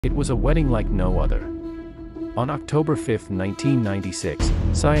It was a wedding like no other. On October 5, 1996,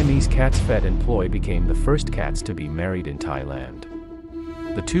 Siamese cats Phet and Ploy became the first cats to be married in Thailand.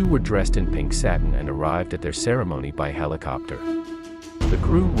 The two were dressed in pink satin and arrived at their ceremony by helicopter. The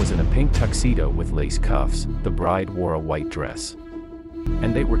groom was in a pink tuxedo with lace cuffs, the bride wore a white dress.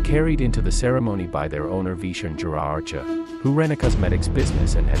 And they were carried into the ceremony by their owner Vicharn Jarat-archa, who ran a cosmetics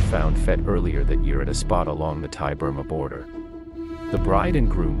business and had found Phet earlier that year at a spot along the Thai-Burma border. The bride and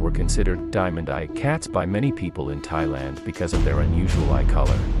groom were considered diamond-eye cats by many people in Thailand because of their unusual eye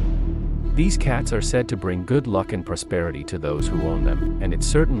color. These cats are said to bring good luck and prosperity to those who own them, and it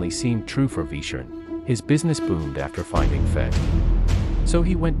certainly seemed true for Vicharn. His business boomed after finding Phet. So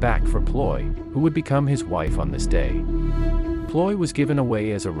he went back for Ploy, who would become his wife on this day. Ploy was given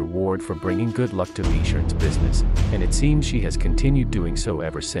away as a reward for bringing good luck to Vicharn's business, and it seems she has continued doing so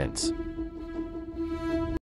ever since.